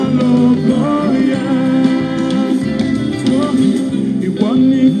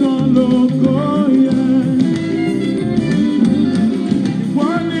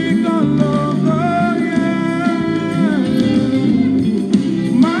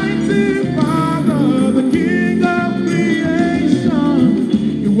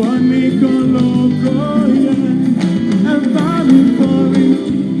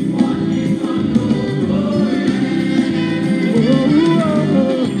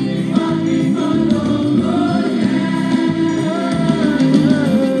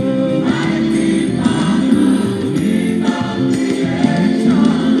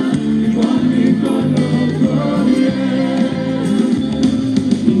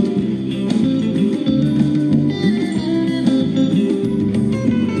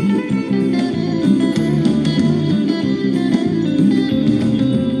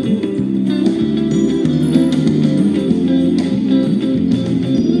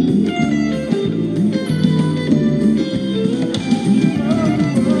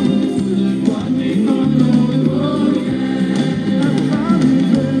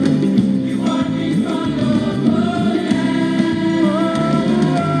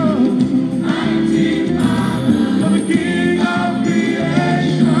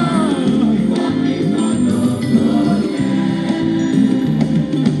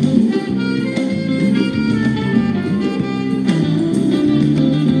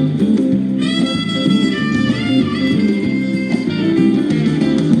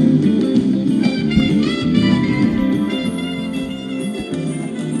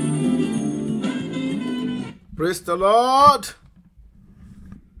Praise the Lord.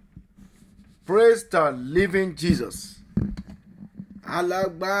 Praise the living Jesus.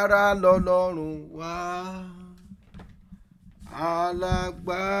 Alágbára lọ́lọ́run wá.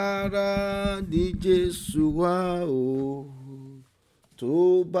 Alágbára ni Jésù wá o.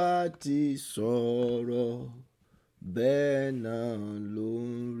 Tó bá ti sọ̀rọ̀ bẹ́ẹ̀ náà ló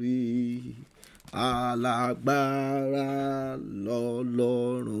ń rí. Alágbára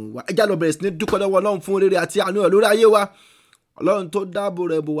lọ́lọ́run wá. Ẹ já lọ bẹ̀rẹ̀ sí ní dúpẹ́ lọ́wọ́ Ọlọ́run fún rere àti àánú ẹ̀ lórí ayé wa. Ọlọ́run tó dáàbò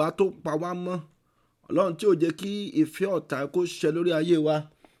rẹ̀ bò wá, tó pa wá mọ́. Ọlọ́run tí ò jẹ́ kí ìfẹ́ ọ̀tá kó ṣẹ lórí ayé wa.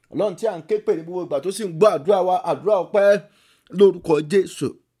 Ọlọ́run tí à ń ké pè ní gbogbo ìgbà tó sì ń gbọ́ àdúrà wa, àdúrà ọpẹ́ lórúkọ Jésù,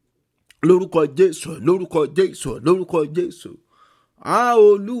 lórúkọ Jésù, lórúkọ Jésù, lórúkọ Jésù.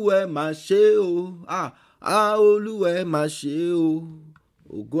 Olúwa máa ṣe o, Olúwa máa ṣe o,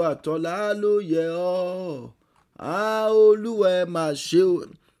 ògo àtọlá ló yẹ ọ́, Olúwa máa ṣe o.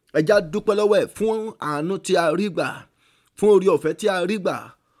 Ẹ já dúpẹ́ lọ́wọ́ ẹ̀ fún àánú tí a rí gbà, fún orí ọ̀fẹ́ tí a rí gbà.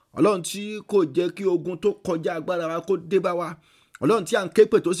 Ọlọ́run tí kò jẹ́ kí ogun tó kọjá agbára wa kó dé bá wa. Ọlọ́run tí à ń ké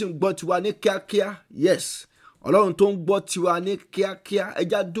pè tó sì ń gbọ́ tiwa ní kíákíá. Yes, Ọlọ́run tó ń gbọ́ tiwa ní kíákíá. Ẹ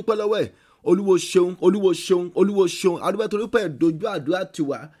já dúpẹ́ lọ́wọ́ ẹ̀. Olúwo ṣeun, Olúwo ṣeun, Olúwo ṣeun. Adúpẹ́ torí pé dojú àdúrà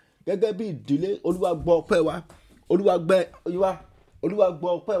tiwa gẹ́gẹ́ bí ìdílé. Olúwa gbọ́ ọpẹ́ wa, Olúwa gbọ́ ẹ̀yìn wa, Olúwa gbọ́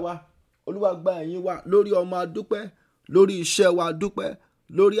ọpẹ́ wa, Olúwa gbọ́ ẹ̀yìn wa. Lórí ọmọ adúpẹ́, lórí iṣẹ́ wa adúpẹ́,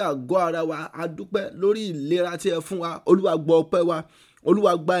 lórí àgọ́ ara wa adúpẹ́, lórí ìlera tí ẹ fún wa. Olúwa gbọ́ ọpẹ́ wa,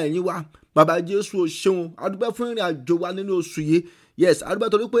 Olúwa gba ẹ̀yìn wa. Bàbá Jésù o ṣeun. Adúpẹ́ fún ìrìn àjò wa nínú oṣù yìí. Yes, adúpẹ́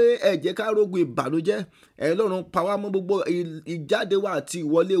torí pé ẹ jẹ́ ká rógun ìbànújẹ́. Ọlọ́run pa wá mọ́ gbogbo ìjáde wa àti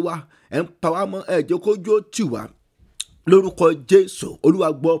ìwọlé wa. Ẹ ń pa wá mọ́, ẹ jẹ́ kójú ó tì wá. Lórúkọ Jésù, Olúwa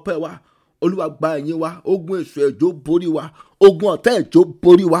gbọ́ ọpẹ́ wa, Olúwa gba ẹ̀yìn wa. Ogun èṣù ẹ̀jọ́ borí wa, ogun ọ̀tá ẹ̀jọ́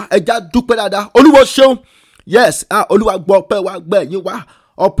borí wa. Ẹ já dúpẹ́ dáadáa. Olúwa ṣeun. Yes, Olúwa gbọ́ ọpẹ́ wa, gba ẹ̀yìn wa.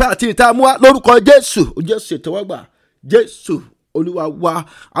 Ọpẹ́ àti ìtààmú wa lórúkọ Jésù. Jésù ìtẹ́wọ́gbà. Jésù Olúwa wa.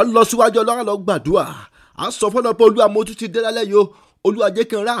 A lọ síwájú Ọlọ́run lọ gbàdúrà. A sọ fọ́nà pé Olúwa mo tún ti dé lálẹ́ yìí o. Olúwa jẹ́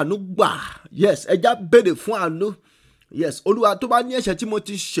kí n rá àánú gbà. Yes, ẹ já béèrè fún àánú. Yes, Olúwa tó bá ní ẹ̀ṣẹ̀ tí mo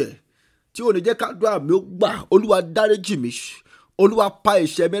ti ṣẹ̀ tí ò ní jẹ́ kádùá mi ó gbà, Olúwa dáríjì mi. Olúwa pa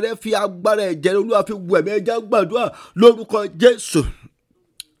ẹ̀ṣẹ̀ mi rẹ́, fi agbára ẹ̀jẹ̀ Olúwa fi wẹ̀ mí. Ẹ já gbàdúrà lórúkọ Jésù.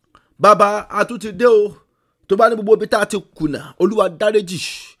 Bàbá, a tún ti dé o. Tó bá ní gbogbo ibi tá a ti kùnà, Olúwa dáríjì.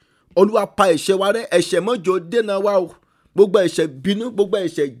 Olúwa pa ẹ̀ṣẹ̀ wa rẹ́, ẹ̀ṣẹ̀ mọ́jọ dènà wa o. Gbogbo ẹ̀ṣẹ̀ bínú, gbogbo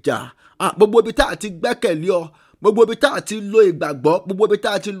ẹ̀ṣẹ̀ jà, gbogbo ibi tá a ti gbẹ́kẹ̀lé ọ, gbogbo ibi tá a ti lo ìgbàgbọ́, gbogbo ibi tá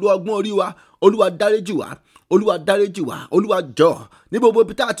a ti lo ọgbọ́n orí wa, Olúwa dáríjì wá, Olúwa dáríjì wá, Olúwa jọ̀ọ́. Ní gbogbo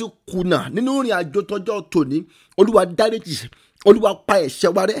ibi tá a ti kùnà nínú ìrìn àjò tọjọ́ tòní, Olúwa dáríjì. Olúwa pa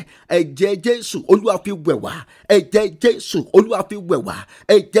ẹ̀ṣẹ̀ wa rẹ́, ẹ̀jẹ̀ Jésù Olúwa fi wẹ̀ wá, ẹ̀jẹ̀ Jésù Olúwa fi wẹ̀ wá,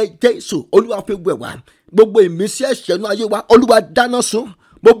 ẹ̀jẹ̀ Jésù Olúwa fi wẹ̀ wá. Gbogbo ìmísí ẹ̀ṣẹ̀ nínú ayé wa, Olúwa dáná sun.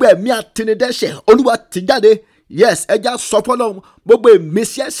 Gbogbo ẹ̀mí àtinúdẹ́ṣẹ̀, Olúwa tì jáde. Yes, ẹ já sọ fọ́lọ́run, gbogbo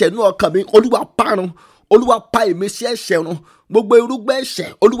ìmísí ẹ̀ṣẹ̀ nínú ọkàn mi, Olúwa parun. Olúwa pa ìmísí ẹ̀ṣẹ̀ run. Gbogbo irúgbẹ́ ẹ̀ṣẹ̀,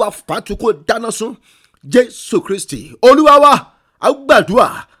 Olúwa fàtú kó dáná sun. Jésù Kristi Olúwa wa. A gbàdúrà,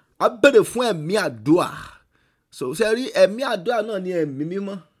 a béèrè fún ẹ̀mí àdúrà. So ṣe rí ẹ̀mí àdúrà náà ní ẹ̀mí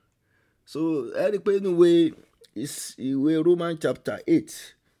mímọ́. So ẹ rí pé inú ìwé Romans chapter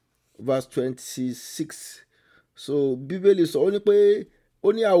 8 verse 26. So Bíbélì sọ ó ní pé ó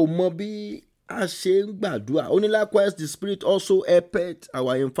ní a ò mọ bí a ṣe ń gbàdúrà. Ó ní likewise the Spirit also helpeth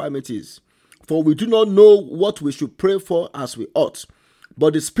our infirmities, for we do not know what we should pray for as we ought,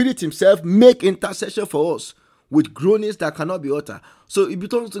 but the Spirit himself make intercession for us with groanings that cannot be uttered. So ibi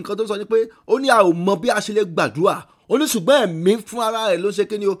tó nǹkan tó sọ ni pé ó ní a ò mọ bí a ṣe lè gbàdúrà. Ó ní ṣùgbọ́n ẹ̀mí fún ara rẹ̀ ló ṣe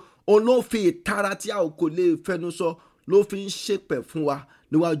kí ni o. Òun ló fi ìtara tí a ò kò lè fẹnu sọ ló fi ń ṣépè fún wa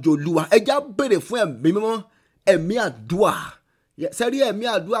níwájú Olúwa. Ẹ já béèrè fún ẹ̀mí mímọ́, ẹ̀mí àdúrà. Sẹ́rí ẹ̀mí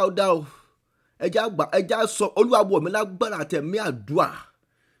àdúrà ó dá o. Ẹ já sọ Olúwa wọ̀ mí lágbára àti ẹ̀mí àdúrà.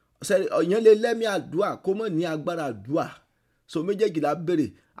 Sẹ́rí ọ̀yàn lè lẹ́mí àdúrà kó mọ̀ ní agbára àdúrà. So méjèèjì la béèrè.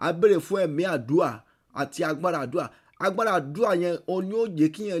 A béèrè fún ẹ̀mí àdúrà àti agbára àdúrà. Agbára àdúrà yẹn ó ní ó jẹ́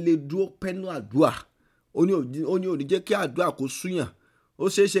kí yẹn lè dúró pẹ́nu àdúrà. Ó ní ó ní jẹ́ kí àdúrà kó súyàn. Ó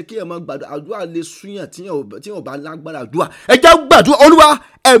ṣeé ṣe kí yẹn máa gbàdúrà, àdúrà lè súyàn tí yẹn ò bá lágbára àdúrà. Ẹ já gbàdúrà, Olúwa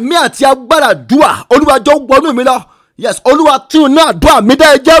ẹ̀mí àti agbára àdúrà, Olúwa jọ wọnú mi lọ. Yes, Olúwa tún iná àdúrà mi dá.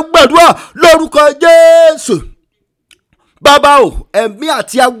 Ẹ jẹ́ gbàdúrà lórúkọ Jésù. Bàbá o, ẹ̀mí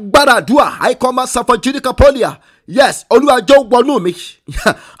àti agbára àdúrà, àìkọ́má sàfọ̀jìríkà pọ́lìà. Yes, Olúwa jọ wọnú mi.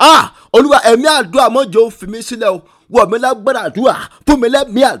 Olúwa ẹ̀mí àdúrà mọ́jọ́ fi mí sílẹ̀ o. Wọ̀ mí lágbára àdúrà, fún mi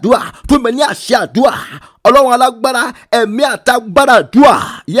lẹ́mí àdúrà, fún mi ní àṣẹ àdúrà. Ọlọ́run alágbára, ẹ̀mí àtagbára àdúrà.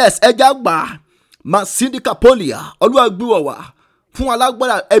 Yes, ẹ já gbà. Màsíndíkà pọ́lìà, Olúwa gbé wọ̀ wá. Fún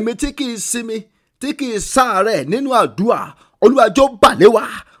alágbára ẹ̀mí tí kì í sinmi, tí kì í sáàárẹ̀ nínú àdúrà. Olúwa jọ bà lé wa.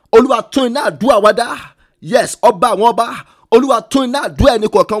 Olúwa tún iná àdúrà wa dá. yes ọba àwọn ọba olúwa tún iná àdúrà ẹni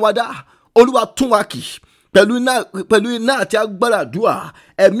kọ̀ọ̀kan wa dá, olúwa tún wa kì pẹ̀lú iná àti agbára àdúrà.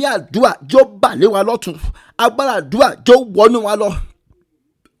 Ẹ̀mí àdúrà jọ bà lé wa lọ́tun, agbára àdúrà jọ wọnú wa lọ.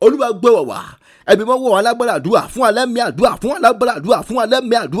 Olúwa gbé wọ̀ wá, ẹ̀mí mọ́ wọ̀ wá lágbára àdúrà, fún alẹ́mí àdúrà, fún alágbára àdúrà, fún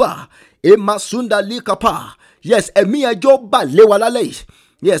alẹ́mí àdúrà. Emasunda likapa, yes ẹ̀mí yẹn jọ bà lé wa lálẹ́ yìí.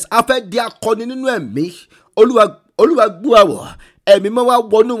 Yes a fẹ́ di akọni nínú ẹ̀mí. Olúwa gbé wa wọ̀, ẹ̀mí mọ́ wá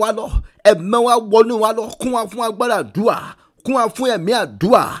wọnú wa lọ, ẹ̀mí mọ́ wá wọnú wa lọ, kún wa fún agbára àdúrà, kún wa fún ẹ̀mí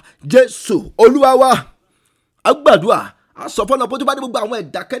àdúrà. Jésù Olúwa wa. Agbàdúrà àsọ fọ́nà bó tó bá dé gbogbo àwọn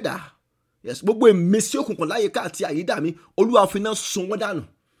ẹ̀dákẹ́dá, yes gbogbo ìmísí òkùnkùn láyìíká àti àyídà mi, Olúwa fi iná sun wọ́n dànù.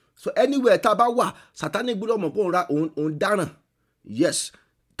 So anywhere tá a bá wà, Sátánì gbọ́dọ̀ mọ̀ pé òun dáràn. Yes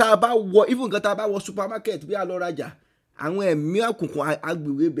tá a bá wọ even nǹkan tá a bá wọ supermarket bí a lọ rajà, àwọn ẹ̀mí òkùnkùn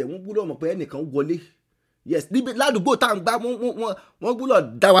agbègbè ibẹ̀ wọ́n gbọ́dọ̀ mọ̀ pé ẹnìkan wọlé. Yes níbi ládùúgbò tá à ń gbá wọ́n gbọ́dọ̀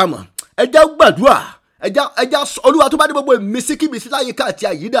dá wa mọ̀. Ẹ jẹ́ gbàdúrà, ẹ jẹ́ Olúwa tó bá dé gbogbo ìmísí kíbísí láyìíká àti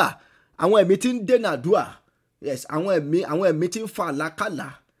àyídà, àwọn ẹ̀mí tí ń dènà àdúrà. Yes àwọn ẹ̀mí tí ń fa àlákàlà.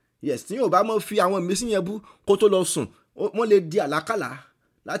 Yes tí yóò bá mọ̀ fi àwọn ẹ̀mí sí yẹn bú kó tó lọ sùn, wọ́n lè di àlákàlà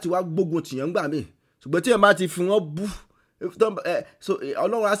láti wá gbógun tìyàn gbà mí. Ṣùgbọ́n tí yẹn bá ti fi wọ́n bú, so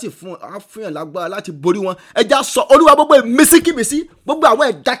Ọlọ́run á sì fún yàn lágbára láti borí wọn. Ẹ já sọ Olúwa gbogbo ìmísí kíbísí, gbogbo àwọn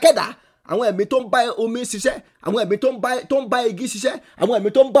ẹ̀dákẹ́dá, àwọn ẹ̀mí tó ń bá omi ṣiṣẹ́, àwọn ẹ̀mí tó ń bá igi ṣiṣẹ́, àwọn ẹ̀mí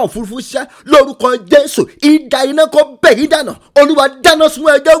tó ń bá òfurufú ṣiṣẹ́, lórúkọ Jésù idà iná kó bẹ̀ yín dànù. Olúwa dáná sun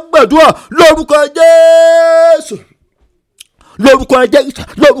ẹ jẹ́ gbàdúrà lórúkọ Jésù, lórúkọ Jésù,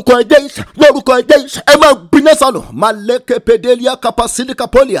 lórúkọ Jésù, lórúkọ Jésù. Ẹ máa gbiná sọnù. Maleke pedelia kapasilica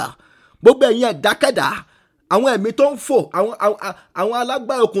polia. Gbogbo ẹ̀yin ẹ̀dákẹ́dá, àwọn ẹ̀mí tó ń fò, àwọn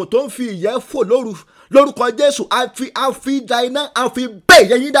alágbára òkun tó ń fi ìyẹ́ fò lórúkọ Jésù, a fi idà iná, a fi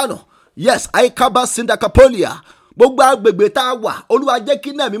bẹ̀ yín dànù. Yes aikaba sindakapolia. Gbogbo agbègbè tá a wà, Olúwa jẹ́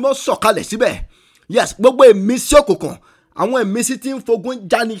kí náà mímọ́ sọ̀kalẹ̀ síbẹ̀. Yes gbogbo ìmísí òkùnkùn, àwọn ìmísí tí ń fogun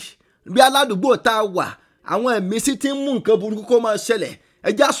jani bí aládùúgbò tá a wà, àwọn ìmísí tí ń mú nǹkan burúkú kó máa ṣẹlẹ̀,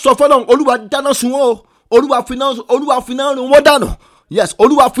 ẹ jẹ́ sọ fọ́lọ́run Olúwa dáná sun wọ́n o. Olúwa finá run wọ́n dànù. Yes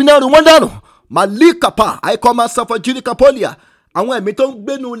Olúwa finá run wọ́n dànù. Malikapa aikoma safajirika polia. Àwọn ẹ̀mí tó ń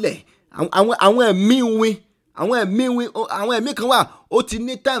gbénu lẹ̀, àwọn ẹ̀mí win, àwọn ẹ̀mí kan wà ó ti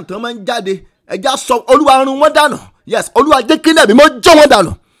ní time tí wọ́n máa ń jáde. Ẹ jẹ́ sọ Olúwa run wọ́n dànù. Yes Olúwa jẹ́ kí ẹ̀mí mọ́ jọ́ wọ́n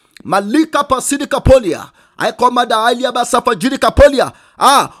dànù. Malikapa sidika polia aikomada aliaba safajirika polia.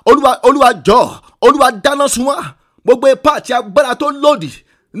 Olúwa jọ̀ọ́, Olúwa dáná sun wọ́n. Gbogbo ipá àti agbára tó lòdì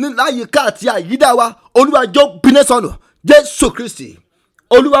ní láyìíká àti àyídà wa, Olúwa jọ bínú sọnù. Jésù Kristi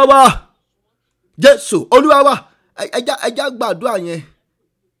Olúwa wa. Jésù Olúwa wa. Ẹja gbàdúrà yẹn.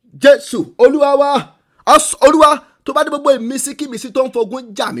 Jésù Olúwa wa. Olúwa tó bá dé gbogbo ìmísí kímísí tó ń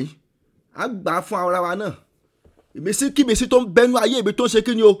fogun jà mí, á gbà fún ara wa náà. Ìmísí kímísí tó ń bẹnu ayé ibi tó ń ṣe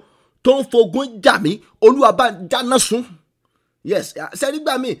kí ni o, tó ń fogun jà mí, Olúwa bá dáná sun. Yes sẹ́ni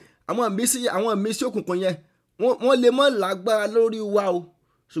gbà mí àwọn ìmísí òkùnkùn yẹn wọ́n lè mọ́ lágbára lórí wa o,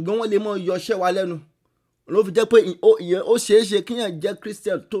 ṣùgbọ́n wọ́n lè mọ́ yọṣẹ́ wa lẹ́nu. Ló fi jẹ́ pé ó ṣeéṣe kíyàn jẹ́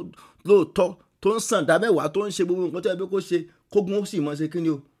Christian tó lóòótọ́, tó ń sàn dá mẹ́wàá, tó ń ṣe gbogbo nǹkan tó yẹ pé kó ṣe, kógun ó sì mọ́ ṣe kí ni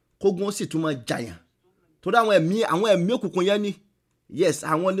o, kógun ó sì tún mọ́ jàyàn. Torí àwọn ẹ̀mí òkùnkùn yẹn ni, yes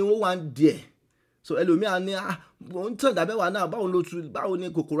àwọn ni wọ́n wà ń di ẹ̀. So ẹlòmíà ní ó ń tàn dá mẹ́wàá náà, báwo ni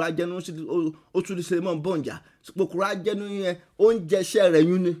kòkòrò ajẹnu ó tún ṣe mọ́ bọ̀njà. Kòkòrò ajẹnu yẹn oúnjẹ iṣẹ́ rẹ̀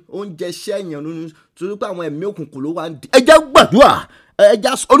yún ni, oúnjẹ iṣẹ́ èèyàn nínú, torí pé àwọn ẹ̀mí òkùnkùn ló wà ń di. Ẹ jẹ́ gbàdúrà, ẹ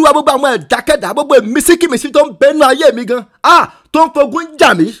jẹ́ Olúwa gbogbo àwọn ẹ̀dákẹ́dá, gbogbo ìmísí kímísí tó ń bẹnu ayé mi gan, tó ń fogun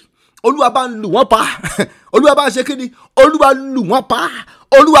jà mí, Olúwa bá ń lù wọ́n pa. Olúwa bá ń ṣe kíni, Olúwa lù wọ́n pa.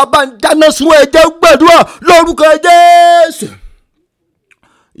 Olúwa bá ń dáná sun. Ẹ jẹ́ gbàdúrà lórúkọ Jésù.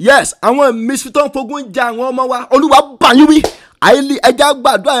 Yes àwọn ìmísí tó ń fogun jà àwọn ọmọ wa, Olúwa bá yín wí. Ẹ jẹ́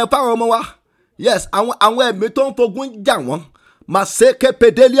gbàdúrà yẹn fáwọn ọmọ wa. Yes àwọn ẹ̀mí tó ń fogun jà wọ́n, maseke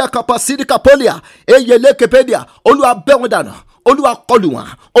pedelia kapasirika polia eyeleke pedia, Olúwa bẹ́ wọn dànù, Olúwa kọlù wọn,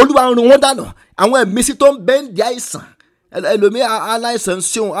 Olúwa run wọn dànù. Àwọn ìmísí tó ń bẹ ń di àìsàn, ẹlòmíì aláìsàn ń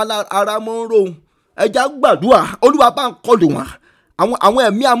ṣeun, ara mọ́ ń rohun. Ẹ jẹ́ gbàdúrà, Olúwa bá ń kọlù wọn. Àwọn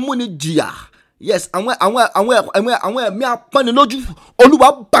ẹ̀mí amúnijìyà, yes àwọn ẹ̀mí apánilójú, Olúwa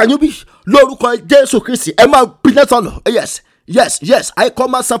bá yín wí lórúkọ Jésù Kristi. Ẹ máa gbiná sọnù. Yes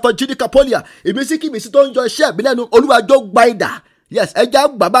àìkọ́má sanfọ̀jìdíkà pọ́lìà. Ìmísí kímísí tó ń yọ iṣẹ́ mi lẹ́nu, Olúwa jọ gba idà. Yes ẹ jẹ́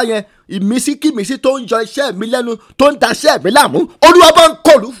bàbá yẹn. Ìmísí kímísí tó ń yọ iṣẹ́ mi lẹ́nu, tó ń daṣẹ́ mi láàmú, Olúwa bá ń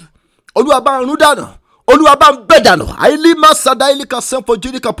kọlù, Olúwa bá ń rún dànù, Olúwa bá ń bẹ̀ dànù. Àìlímà sàdáìlíkà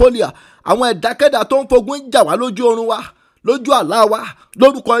sanfọ̀jìdíkà pọ́lìà. Àwọn ẹ̀dákẹ́dà tó ń fogun jà wá lójú oorun wa, lójú àlá wa,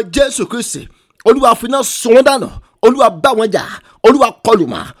 lórúkọ Jésù Kristi, Olúwa finá sun wọ́n dànù, olúwa bá wọn jà, olúwa kọlù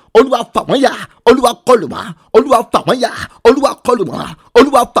wọn, olúwa fà wọ́n yà, olúwa kọlù wọn, olúwa fà wọ́n yà, olúwa kọlù wọn,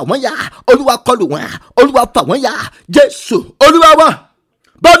 olúwa fà wọ́n yà, olúwa kọlù wọn, olúwa fà wọ́n yà. Jésù olúwa wa.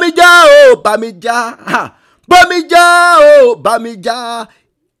 Bá mi jà o, bá mi jà, bá mi jà o, bá mi jà,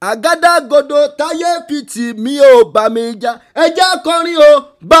 àgádágodo táyé fi tì mí o, bá mi jà. Ẹ jẹ́ kọrin o,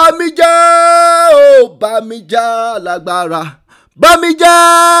 bá mi jà o, bá mi jà lágbára, bá mi jà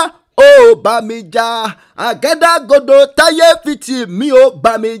o, bá mi jà, àgádágodo táyé fi tì mí o,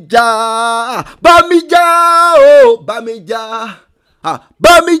 bá mi jà, bá mi jà o, bá mi jà,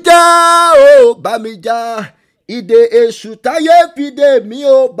 bá mi jà o, bá mi jà, ìdè èṣù táyé fi dè mí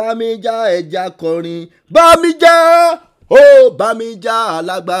o, bá mi jà. Ẹ jẹ́ kọrin, bá mi jà o, bá mi jà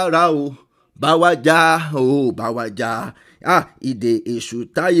lágbára o, bá wa jà o, bá wa jà, ìdè èṣù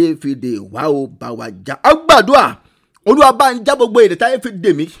táyé fi dè wá o, bá wa jà. A gbàdúrà, olúwa bá ń já gbogbo ìdè táyé fi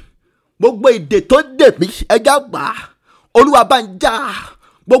dè mí, gbogbo ìdè tó dè mí, ẹ já gbà, olúwa bá ń já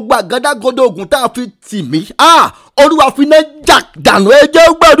gbogbo àgádágodo ogun tá a fi tì mí, olúwa fi iná jà dànù. Ẹ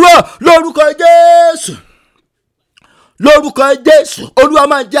jẹ́ gbàdúrà lórúkọ Jésù, lórúkọ Jésù, olúwa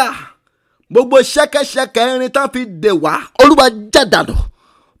máa jà gbogbo ṣẹ́kẹ́ṣẹkẹ̀ irin tá fi dè wá, olúwa jà dànù.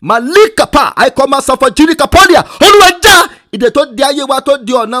 Màlíkàpá àìkọ́má sọ̀fọ̀ jíríkàpọ́lìà, olúwa jà ìdè tó di ayé wa, tó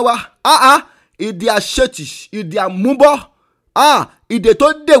di ọ̀nà wa, ìdè àṣetì, ìdè àmúbọ́, ìdè tó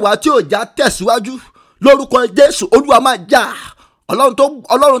dè wá tí ò já tẹ̀síwájú, lórúkọ Jésù olúwa máa jà.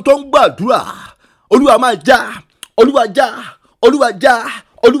 Ọlọ́run tó ń gbàdúrà, olúwa máa jà, olúwa jà, olúwa jà,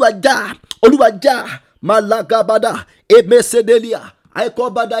 olúwa jà, olúwa jà. Malagabada emesedelia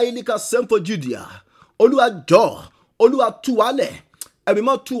àìkọ́bada ilika sẹ́ńfọ̀ Judea, olúwa jọ, olúwa tú wa lẹ̀, ẹ̀mí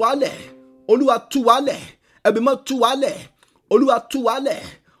mọ́ tú wa lẹ̀, olúwa tú wa lẹ̀, ẹ̀mí mọ́ tú wa lẹ̀, olúwa tú wa lẹ̀.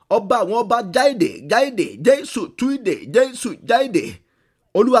 Ọba àwọn ọba jáde, jáde, Jésù tú ìdè, Jésù jáde,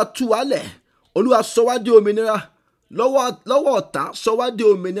 olúwa tú wa lẹ̀, olúwa sọ wá di òmìnira lọ́wọ́ ọ̀tá, sọ wá di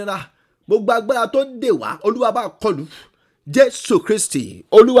òmìnira. Gbogbo agbára tó dè wá, olúwa bá kọlù. Jésù Kristi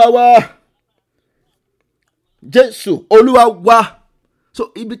olúwa wa, Jésù olúwa wa.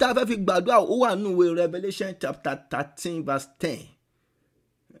 So ibi tá a fẹ́ fi gbàdúrà ó wà nínú ìwé Revelation chapter 13 verse 10.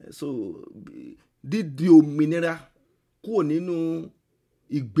 So dídi òmìnira kúrò nínú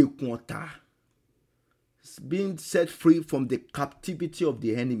ìgbèkùn ọ̀tá, being set free from the captivity of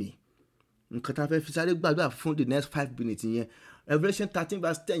the enemy. Nǹkan tá a fẹ́ fi sáré gbàdúrà fún the next 5 minutes yẹn. Revelation 13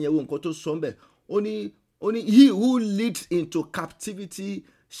 verse 10 yẹn wo nǹkan tó sọ ń bẹ̀. Ó ní he who leads into captivity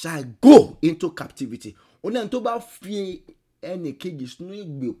shall go into captivity. Ó ní ẹni tó bá fi ẹnì kejì sínú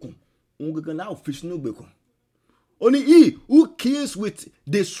ìgbèkùn, òun gangan náà fi sínú ìgbèkùn. Ó ní he who kills with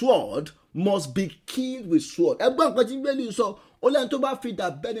the sword must be killed with sword. Ẹgbọ́n nǹkan tí Bíbélì sọ, ó lẹ́ni tó bá fi dà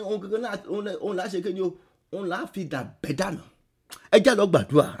bẹ́ ni òun gangan náà òun là á ṣe kéde o, òun là á fi dà bẹ́ dànù. Ẹ já lọ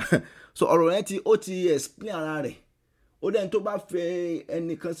gbàdúrà. So ọ̀rọ̀ yẹn ó ti explain ara rẹ̀. Ó lẹ́ni tó bá fi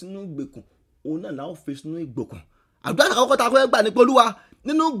ẹnìkan sínú ìgbèkùn, òun náà là á fi sínú ìgbèkùn. Àdúrà àkọ́kọ́ tá a fẹ́ gbà ní pé olúwa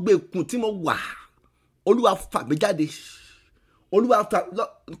nínú ìgbèkùn tí mo wà, olúwa fà mí jáde, olúwa fà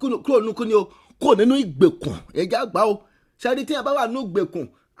kúrò nínú ìgbèkùn. Ẹ̀jẹ̀ àgbà o, ṣáàrí tí a bá wà nínú ìgbèkùn,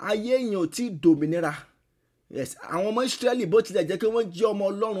 ayé èèyàn ò tí ì dòmìnira. Yes, àwọn ọmọ Ísírẹ́lì bó tilẹ̀ jẹ́ pé wọ́n jẹ́ ọmọ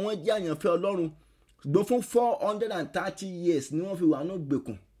Ọlọ́run, wọ́n jẹ́ àyànfẹ́ Ọlọ́run, ṣùgbọ́n fún 430 years ni wọ́n fi wà nínú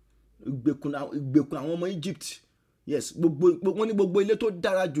ìgbèkùn àwọn ọmọ Egypt. Yes, wọ́n ní gbogbo ilé tó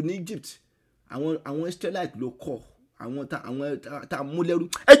dára jù ní Egypt, àwọn Israelite ló kọ́, àwọn tá mú lẹ́rú.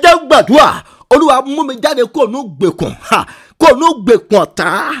 Ẹ jẹ́ gbàdúrà, olúwa mú mi jáde kó nú gbèkùn, kó nú gbèkùn ọ̀tá.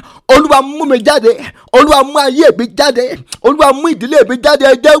 Olúwa mú mi jáde, olúwa mú ayé mi jáde, olúwa mú ìdílé mi jáde.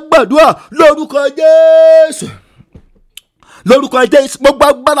 Ẹ jẹ́ gbàdúrà lórúkọ Jésù, lórúkọ Jésù. Gbogbo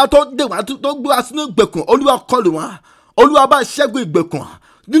agbára tó dè wá, tó gbé wá sínú ìgbèkùn, olúwa kọlù wọn, olúwa bá ṣẹ́gun ìgbèkùn.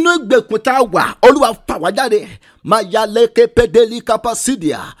 Nínú ìgbèkùn tá a wà, olúwa fà wá jáde. Máa ya lẹ́kẹ́ pẹ́dẹ́lì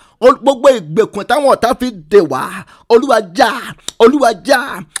kápásídìà. Gbogbo ìgbèkùn táwọn ọ̀tá fi dè wá, olúwa já, olúwa já,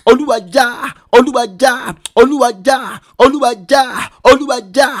 olúwa já, olúwa já, olúwa já, olúwa já, olúwa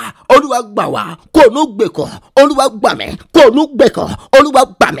já, olúwa gbà wá kó nú gbèkùn, olúwa gbà mí kó nú gbèkùn, olúwa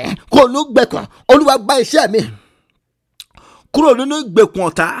gbà mí kó nú gbèkùn, olúwa gbà iṣẹ́ mi kúrò nínú ìgbèkùn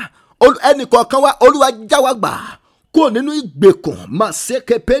ọ̀tá. Ẹnì kọ̀ọ̀kan wa, olúwa já wa gbà kúrò nínú ìgbèkùn.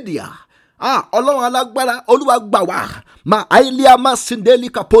 Masekepedia, ọlọ́run alágbára, olúwa gbà wá. Ma ailia ma sindeli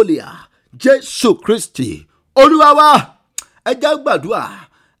kapolia. Jésù Kristi olúwa wa. Ẹ jẹ́ gbàdúrà,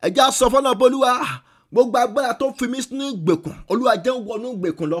 ẹ jẹ́ sọ fọ́nà bolúwa, gbogbo agbára tó fi mí sínú ìgbèkùn, olúwa jẹ́ wọnú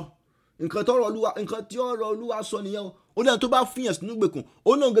ìgbèkùn lọ. Nǹkan tí ọ̀rọ̀ olúwa sọ nìyẹn o. Ó lẹ́nu tó bá fìyàn sínú ìgbèkùn,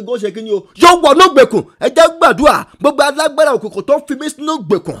 ó náà gẹ́gẹ́ ó ṣe kí ni o, yóò wọnú ìgbèkùn. Ẹ jẹ́ gbàdúrà, gbogbo alágbára òkùnkùn tó fi mí sínú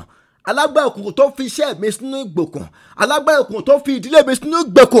ìgbèkùn, alágbára òkùnkùn tó fi iṣẹ́ mi sínú ìgbèkùn, alágbára òkùnkùn tó fi ìdílé mi sínú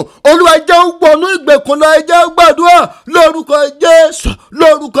ìgbèkùn, olúwa jẹ́ ó wọnú ìgbèkùn lọ. ẹ jẹ́ gbàdúrà lórúkọ Jésù,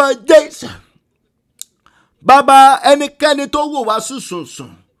 lórúkọ Jésù. Bàbá, ẹnikẹ́ni tó wò wá sùsùnsùn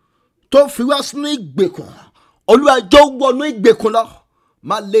tó fi wá sínú ìgbèkùn, olúwa jẹ́ ó wọnú ìgbèkùn lọ.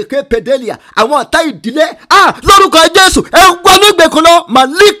 Maleke pedelia, àwọn ọ̀tá ìdílé, lórúkọ Jésù, ẹ wọnú ìgbèkùn lọ.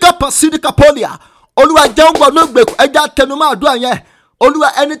 Malika pasidika polia, olúwa jẹ́ ó wọnú ìgbèkùn. ẹ jẹ́ àtẹnumọ́ àdúrà yẹn. Olúwa,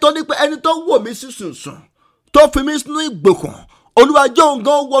 ẹni tó ní pé ẹni tó wò mí sísùnsùn tó fi mí sínú ìgbèkùn, olúwa jẹ́ òun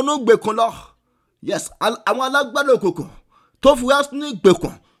gan wọnú ìgbèkùn lọ. Yes, àwọn alágbára òkùnkùn tó fi wá sínú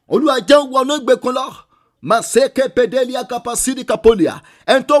ìgbèkùn, olúwa jẹ́ òun wọnú ìgbèkùn lọ. Maseke pedelia kapasidi kapolia,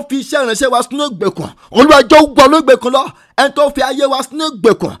 ẹni tó fi iṣẹ́ ìránṣẹ́ wá sínú ìgbèkùn, olúwa jẹ́ òun wọnú ìgbèkùn lọ. Ẹni tó fi ayé wá sínú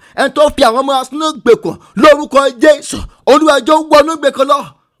ìgbèkùn, ẹni tó fi àwọn ọmọ wá sínú ìgbèkùn, lórúkọ Jésù, olúwa jẹ́ òun wọnú ìgbèkùn lọ.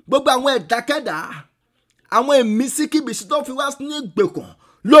 Gbogbo àwọn ẹ̀dákẹ́dá, àwọn ìmísíkíbísí tó fi wá sínú ìgbèkùn,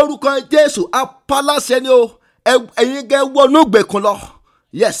 lórúkọ Jésù, apáláṣẹ ni o, ẹ̀yin gẹ́ wọnú ìgbèkùn lọ.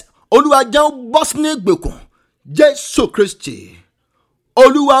 Yes, olúwa jẹ́ ó bọ́ sínú ìgbèkùn. Jésù Kristi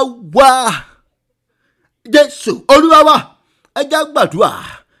olúwa wá. Jésù olúwa wá. ẹ jẹ́ gbàdúrà,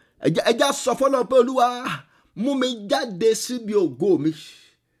 ẹ jẹ́ sọ fọ́lọ́run pé olúwa mú mi jáde síbi ògo mi.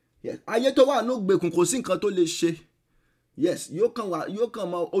 Yes, ayé tó wà ní ìgbèkùn kò sí nǹkan tó lè ṣe. Yes, yóò kàn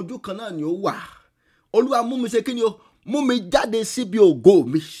mọ ojú kan náà ni ó wà. Olúwa mú mi ṣe kí ni o? Mú mi jáde síbi ògo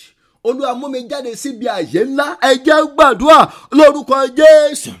mi. Olúwa mú mi jáde síbi àyè ńlá. ẹ jẹ́ gbàdúrà lórúkọ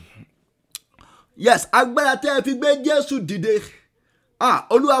Jésù. Yes, agbára tẹ́ ẹ fi gbé Jésù dìde,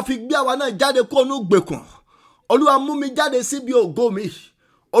 olúwa fi gbé àwa náà jáde kó nú gbèkùn. Olúwa mú mi jáde síbi ògo mi.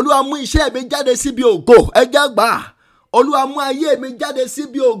 Olúwa mú iṣẹ́ mi jáde síbi ògo. ẹ jẹ́ gbà. Olúwa mú ayé mi jáde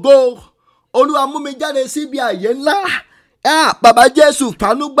síbi ògo. Olúwa mú mi jáde síbi àyè ńlá. Bàbá Jésù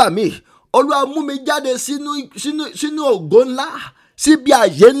fàánú gbà mí. Olúwa mú mi jáde sínú ògo ńlá, síbi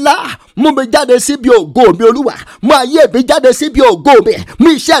àyè ńlá. Mú mi jáde síbi ògo mi olúwa. Mú ayé mi jáde síbi ògo mi. Mú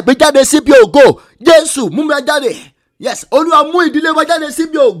iṣẹ́ mi jáde síbi ògo. Jésù mú mi jáde. Yes, olúwa mú ìdílé wa jáde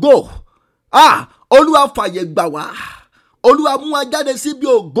síbi ògo. Olúwa fàyè gbà wá. Olúwa mú wa jáde síbi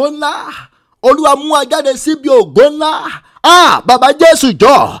ògo ńlá. Olúwa mú wa jáde síbi ògo ńlá. Bàbá Jésù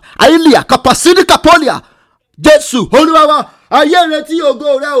jọ àìlíà kapasidi kapolia. Jésù olúwa wa, ayé retí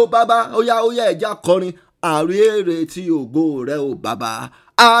ògo rẹ o bàbá. Óyá ẹja kọrin. Ayé retí ògo rẹ o bàbá.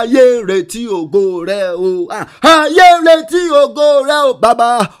 Ayé retí ògo rẹ o. Ayé retí ògo rẹ o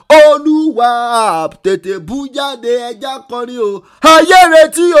bàbá. Olúwa tètè bú jáde, ẹja kọrin o. Ayé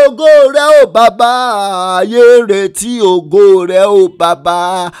retí ògo rẹ o bàbá. Ayé retí ògo rẹ o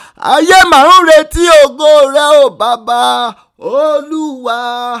bàbá. Ayé máa ń retí ògo rẹ o bàbá.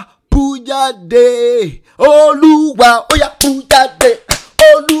 Olúwa bú jáde. Olúwa ó yá bú jáde.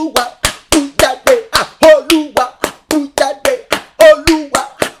 Olúwa bú jáde. Olúwa bú jáde. Olúwa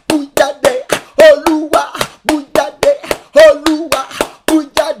bú jáde. Olúwa bú jáde. Olúwa bú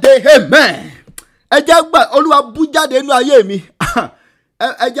jáde. Amen. ẹ jẹ́ gbà, olúwa bú jáde nínú ayé mi.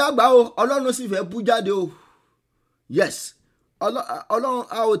 ẹ jẹ́ gbà o, ọlọ́run sì fẹ́ bú jáde o. Yes, ọlọ́run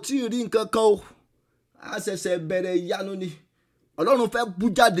a ò tí ì rí nǹkan kan o, a ṣẹ̀ṣẹ̀ bẹ̀rẹ̀ ìyanu ni. Ọlọ́run fẹ́ bú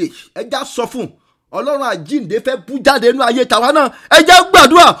jáde. ẹ jẹ́ sọ fún ọlọ́run àjíǹde fẹ́ bú jáde nínú ayé tàwa náà. ẹ jẹ́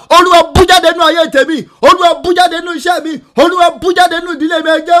gbàdúrà, olúwa bú jáde nínú ayé tèmi. Olúwa bú jáde nínú iṣẹ́ mi. Olúwa bú jáde nínú ìdílé mi.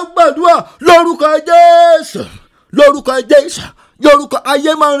 ẹ jẹ́ gbàdúrà lórúkọ Jésù, lórúkọ Jésù, lórúkọ.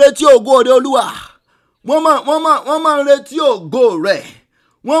 Ayé máa ń retí ògo rẹ olúwa. Wọ́n máa ń retí ògo rẹ.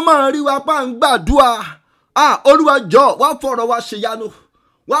 Wọ́n máa ń rí wa pa ń gbàdúrà. Olúwa jọ wá fọ̀rọ̀ wa ṣèyanu.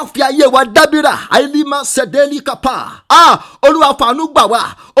 Wá fi ayé wa dábìrà. Àìlímà sẹ̀dẹ́lì kápá. Olúwa fàánú gbà wá.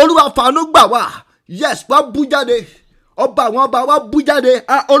 Olúwa fàánú gbà wá. Yes, wá bú jáde. Ọba àwọn ọba wá bú jáde.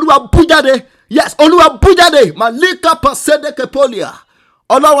 Olúwa bú jáde. Yes, olúwa bú jáde. Màlíkà pàṣẹdẹkẹ pọ́lìà.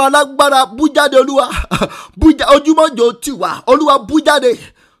 Ọlọ́run alágbára bú jáde olúwa. Ojúmọ́jọ́ tì wá. Olúwa bú jáde.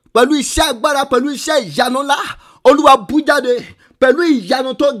 Pẹ̀lú iṣẹ́ agbára, pẹ̀lú iṣẹ́ ìyanu ńlá. Olúwa bú jáde. Pẹ̀lú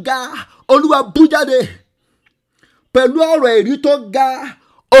ìyanu tó ga. Olúwa bú jáde. Pẹ̀lú ọ̀rọ̀ èrí tó ga.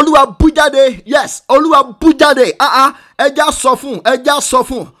 Olúwa bú jáde. Yes, olúwa bú jáde. Ẹja sọ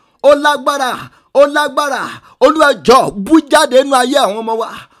fún. Ó lágbára. Olúwa jọ bú jáde nínú ayé àwọn ọmọ wa.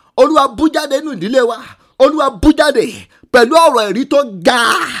 Olúwa bú jáde nínú ìdílé wa. Olúwa bú jáde pẹ̀lú ọ̀rọ̀ ẹ̀rí tó ga.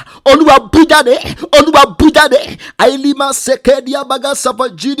 Olúwa bú jáde. Olúwa bú jáde. Àìlímà sèkédi abaga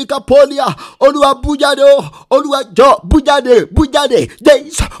sàfàjìdì kápọ́lìà. Olúwa bú jáde o. Olúwa jọ bú jáde.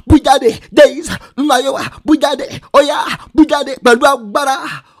 Jésù bú jáde. Jésù nínú ayé wa bú jáde. Óyá bú jáde pẹ̀lú agbára.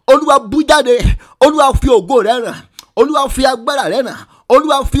 Olúwa bú jáde. Olúwa fi ògo rẹ̀ hàn. Olúwa fi agbára rẹ̀ hàn.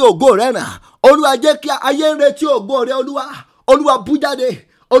 Olúwa fi ògo rẹ̀ hàn. Olúwa jẹ́ kí ayé ń retí ògo rẹ̀ olúwa. Olúwa bú jáde.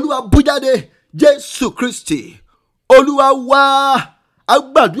 Olúwa bú jáde. Jésù Kristi olúwa wá. a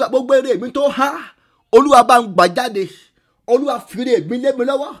gbàdúrà gbogbo ire mi tó há olúwa bá ń gbà jáde. Olúwa fi ire mi lé mi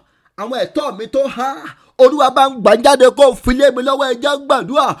lọ́wọ́. Àwọn ẹ̀tọ́ mi tó há olúwa bá ń gbà jáde kó fi lé mi lọ́wọ́. Ẹ jẹ́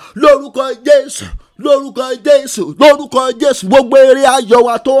gbàdúrà lórúkọ Jésù, lórúkọ Jésù, lórúkọ Jésù. Gbogbo ire ayọ̀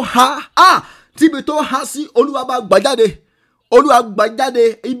wa tó há tíbi tó há sí olúwa bá gbà jáde. Olúwa gbà jáde.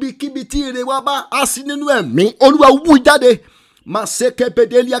 Ibikíbi tí ire wa bá há sí nínú ẹ̀mí olúwa wú jáde. Maseke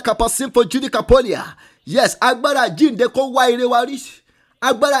pedelia kapasinfo judi kapolia. Yes, agbára jíǹde kó wá ire wa rí.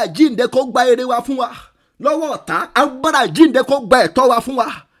 Agbára jíǹde kó gba ire wa fún wa lọ́wọ́ ọ̀tá. Agbára jíǹde kó gba ẹ̀tọ́ wa fún wa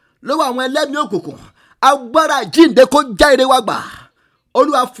lọ́wọ́ àwọn ẹlẹ́mìí òkùnkùn. Agbára jíǹde kó já ire wa gbà.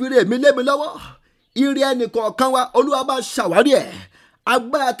 Olúwa fi ire mi lé mi lọ́wọ́. Ire ẹnìkọ̀ọ̀kan wa olúwa bá ṣàwárí ẹ̀.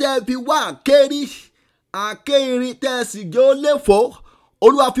 Agbára tẹ́ ẹ fi wá àkérí àkérin tẹ́ ẹ sì gé ó léfò.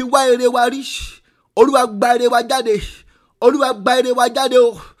 Olúwa fi wá ire wa rí. Olúwa gba ire wa jáde. Olúwa gba ire wa jáde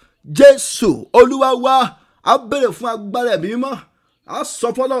o. Jésù olúwa wa. A béèrè fún agbára ẹ̀mí mímọ́. A sọ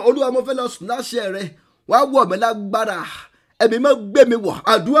fọlọ́ olúwa mo fẹ́ lọ sùn láṣẹ rẹ. Wá wọ̀ mí lágbára. Ẹ̀mí mímọ́ gbé mi wọ̀.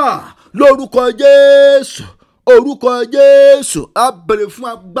 Àdúrà lórúkọ Jésù, orúkọ Jésù. A béèrè fún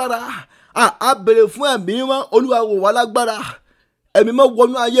agbára. A béèrè fún ẹ̀mí mímọ́. Olúwa wọ̀ wá lágbára. Ẹ̀mí mímọ́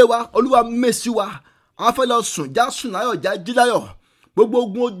wọnú ayé wa. Olúwa mẹ́sí wa. A fẹ́ lọ sùn já sùn láyọ̀ já jí láyọ̀. Gbogbo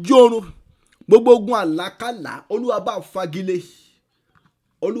ogun ojú oorun, gbogbo ogun àlákàlà olúwa bá fagilé.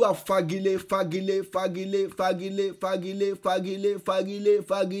 Olúwa fagilé, fagilé, fagilé, fagilé, fagilé, fagilé, fagilé,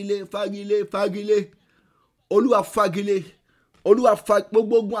 fagilé, fagilé, fagilé. Olúwa fagilé. Olúwa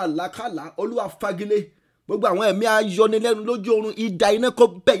gbogbo ogun àlákàlà olúwa fagilé. Gbogbo àwọn ẹ̀mí ayọnilẹ́nu lójú oorun idà iná kó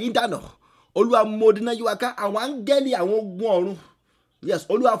bẹ̀ yín dànù. Olúwa mọdínà yí wa ká. Àwọn áńgẹ́lì àwọn ogun ọ̀run. Yes,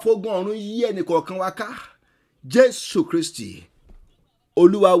 olúwa fogun ọ̀run yí ẹnì kọ̀ọ̀kan wa ká. Jésù Kristi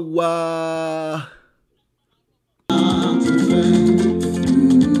olúwa wa.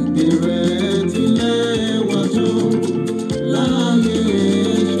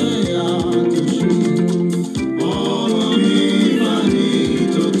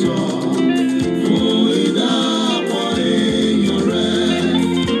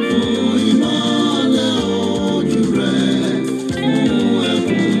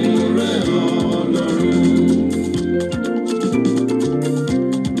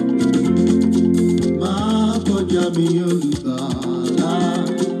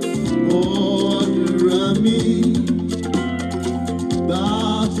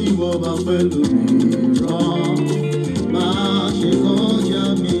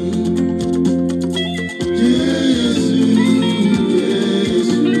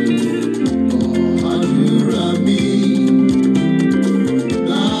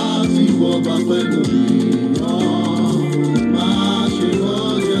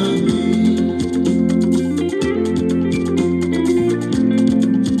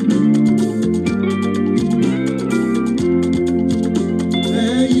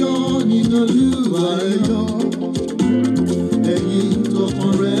 Olúwa ẹ̀yọ̀.